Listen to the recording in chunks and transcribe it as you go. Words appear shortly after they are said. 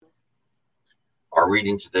Our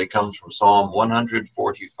reading today comes from Psalm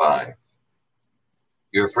 145.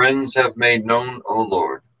 Your friends have made known, O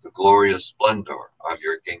Lord, the glorious splendor of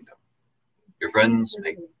your kingdom. Your friends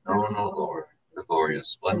make known, O Lord, the glorious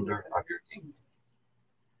splendor of your kingdom.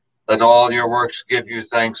 Let all your works give you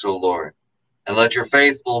thanks, O Lord, and let your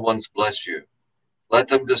faithful ones bless you. Let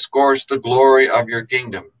them discourse the glory of your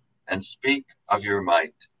kingdom and speak of your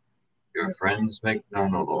might. Your friends make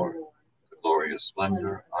known, O Lord, the glorious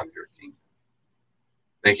splendor of your kingdom.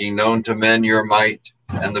 Making known to men your might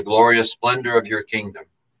and the glorious splendor of your kingdom.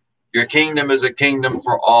 Your kingdom is a kingdom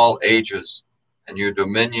for all ages, and your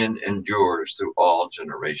dominion endures through all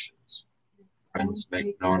generations. Friends,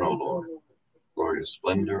 make known, O Lord, the glorious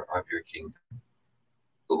splendor of your kingdom.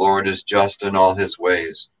 The Lord is just in all his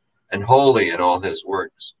ways, and holy in all his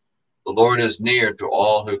works. The Lord is near to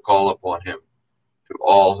all who call upon him, to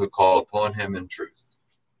all who call upon him in truth.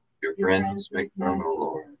 Your friends make known, O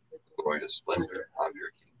Lord, the glorious splendor of your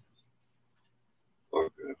kingdom.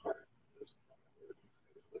 Lord, good heart.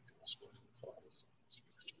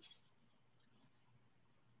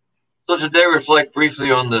 So today reflect briefly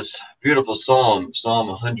on this beautiful psalm, Psalm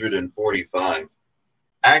 145.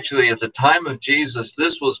 Actually, at the time of Jesus,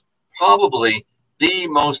 this was probably the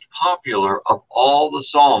most popular of all the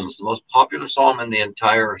psalms, the most popular psalm in the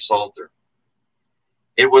entire Psalter.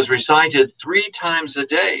 It was recited 3 times a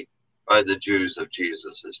day by the Jews of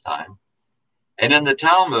Jesus' time. And in the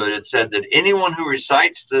Talmud, it said that anyone who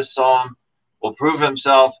recites this psalm will prove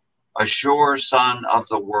himself a sure son of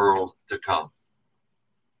the world to come.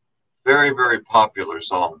 Very, very popular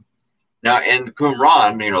psalm. Now in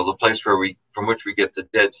Qumran, the place from which we get the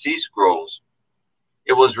Dead Sea Scrolls,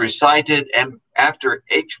 it was recited, and after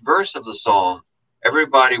each verse of the psalm,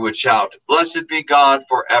 everybody would shout, "Blessed be God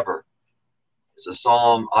forever." It's a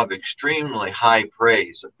psalm of extremely high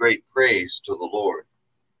praise, of great praise to the Lord.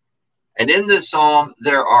 And in this psalm,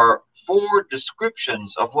 there are 4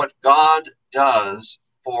 descriptions of what God does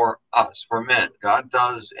for us, for men. God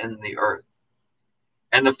does in the earth.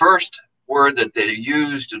 And the first word that they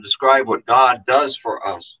use to describe what God does for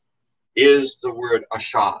us is the word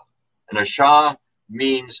ashah. And ashah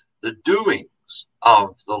means the doings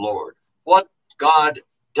of the Lord, what God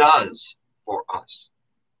does for us,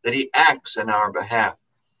 that he acts in our behalf.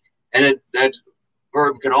 And that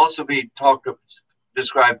verb can also be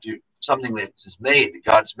described to something that is made, that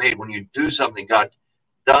God's made. When you do something, God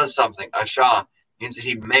does something. Ashah means that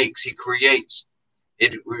he makes, he creates.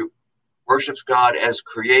 It worships God as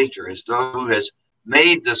creator, as though who has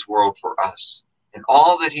made this world for us, and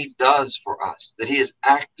all that he does for us, that he is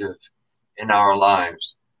active in our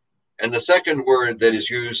lives. And the second word that is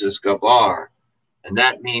used is gabar, and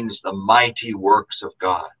that means the mighty works of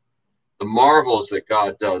God, the marvels that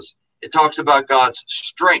God does. It talks about God's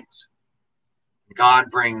strength.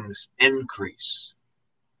 God brings increase.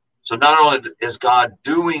 So not only is God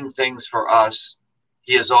doing things for us,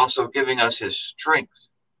 he is also giving us his strength.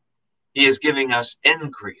 He is giving us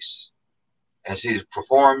increase as he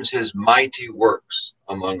performs his mighty works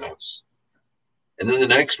among us. And then the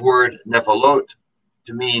next word, nephalot,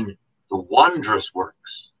 to mean the wondrous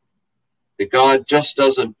works. That God just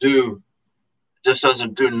doesn't do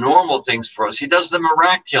normal things for us. He does the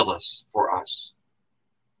miraculous for us.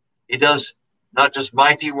 He does not just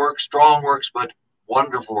mighty works, strong works, but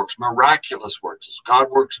wonderful works, miraculous works. As God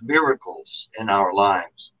works miracles in our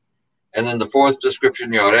lives. And then the 4th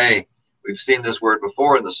description, yoreh, we've seen this word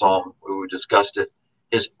before in the psalm where we discussed it,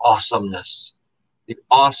 his awesomeness, the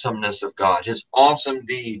awesomeness of God, his awesome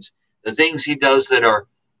deeds, the things he does that are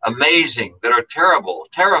amazing, that are terrible,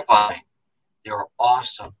 terrifying. They are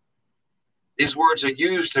awesome. These words are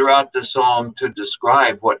used throughout the psalm to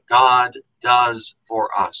describe what God does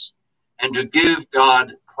for us and to give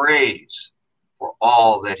God praise for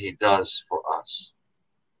all that he does for us.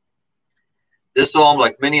 This psalm,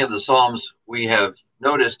 like many of the psalms we have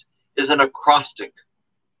noticed, is an acrostic,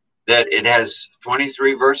 that it has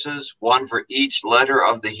 23 verses, 1 for each letter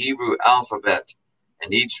of the Hebrew alphabet,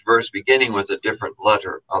 and each verse beginning with a different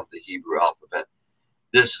letter of the Hebrew alphabet.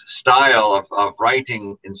 This style of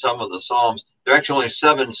writing in some of the psalms, there are actually only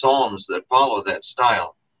 7 psalms that follow that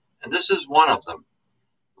style, and this is one of them.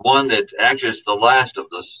 One that actually is the last of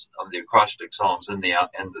the acrostic psalms in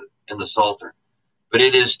the Psalter, but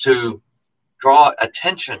it is to draw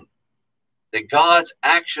attention that God's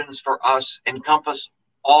actions for us encompass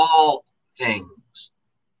all things.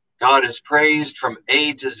 God is praised from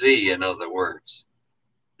A to Z, in other words.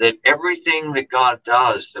 That everything that God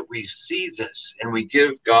does, that we see this and we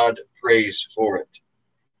give God praise for it.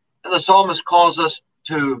 And the psalmist calls us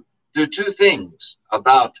to do 2 things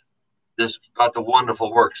about the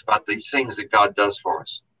wonderful works, about these things that God does for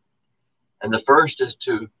us. And the first is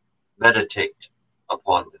to meditate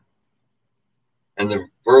upon them. And the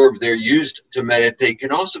verb they're used to meditate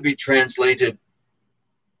can also be translated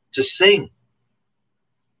to sing.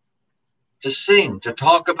 To sing, to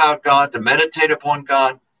talk about God, to meditate upon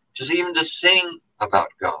God, just even to sing about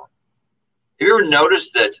God. Have you ever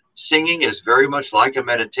noticed that singing is very much like a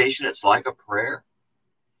meditation? It's like a prayer.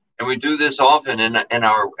 And we do this often in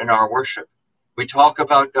our worship. We talk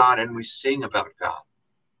about God and we sing about God.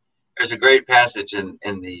 There's a great passage in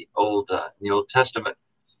the Old Testament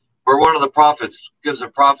where one of the prophets gives a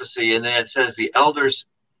prophecy, and then it says the elders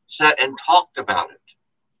sat and talked about it.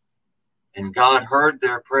 And God heard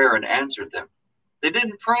their prayer and answered them. They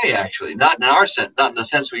didn't pray, actually, not in our sense, not in the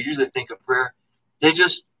sense we usually think of prayer. They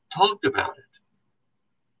just talked about it.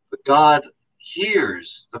 But God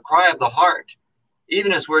hears the cry of the heart,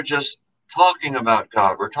 even as we're just talking about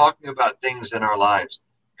God. We're talking about things in our lives.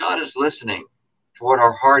 God is listening to what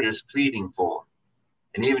our heart is pleading for.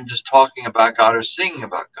 And even just talking about God or singing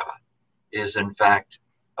about God is, in fact,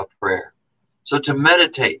 a prayer. So to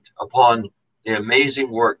meditate upon the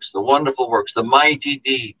amazing works, the wonderful works, the mighty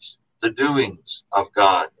deeds, the doings of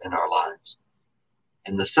God in our lives.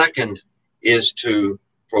 And the second is to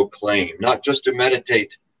proclaim, not just to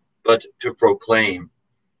meditate, but to proclaim.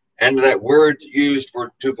 And that word used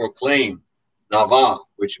for to proclaim, nava,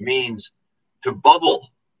 which means to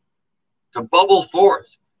bubble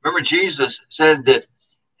forth. Remember, Jesus said that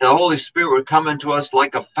the Holy Spirit would come into us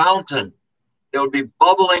like a fountain. It would be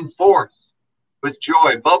bubbling forth with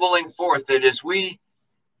joy, bubbling forth. That as we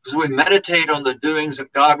meditate on the doings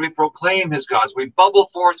of God, we proclaim his gods. We bubble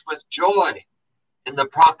forth with joy in the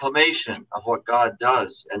proclamation of what God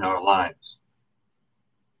does in our lives.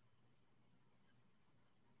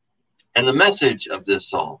 And the message of this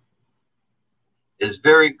psalm is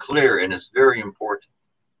very clear and is very important.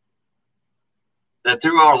 That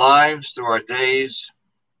through our lives, through our days,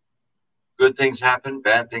 good things happen,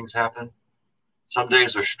 bad things happen. Some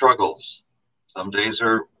days are struggles. Some days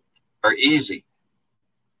are easy.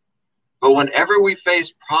 But whenever we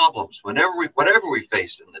face problems, whatever we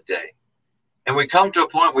face in the day, and we come to a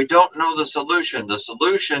point we don't know the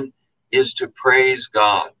solution is to praise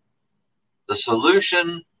God. The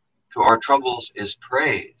solution to our troubles is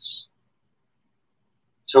praise.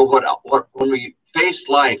 So when we face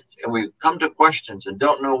life and we come to questions and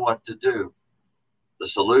don't know what to do, the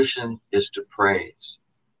solution is to praise.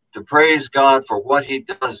 To praise God for what he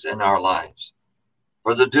does in our lives,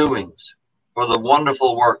 for the doings, for the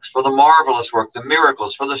wonderful works, for the marvelous work, the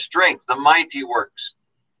miracles, for the strength, the mighty works,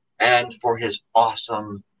 and for his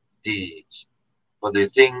awesome deeds, for the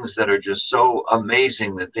things that are just so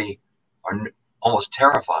amazing that they are almost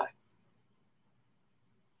terrifying.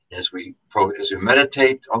 As we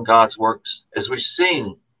meditate on God's works, as we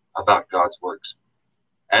sing about God's works,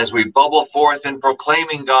 as we bubble forth in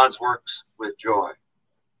proclaiming God's works with joy,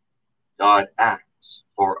 God acts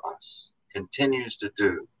for us, continues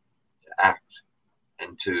to act,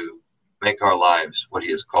 and to make our lives what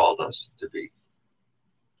he has called us to be.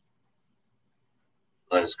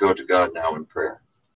 Let us go to God now in prayer.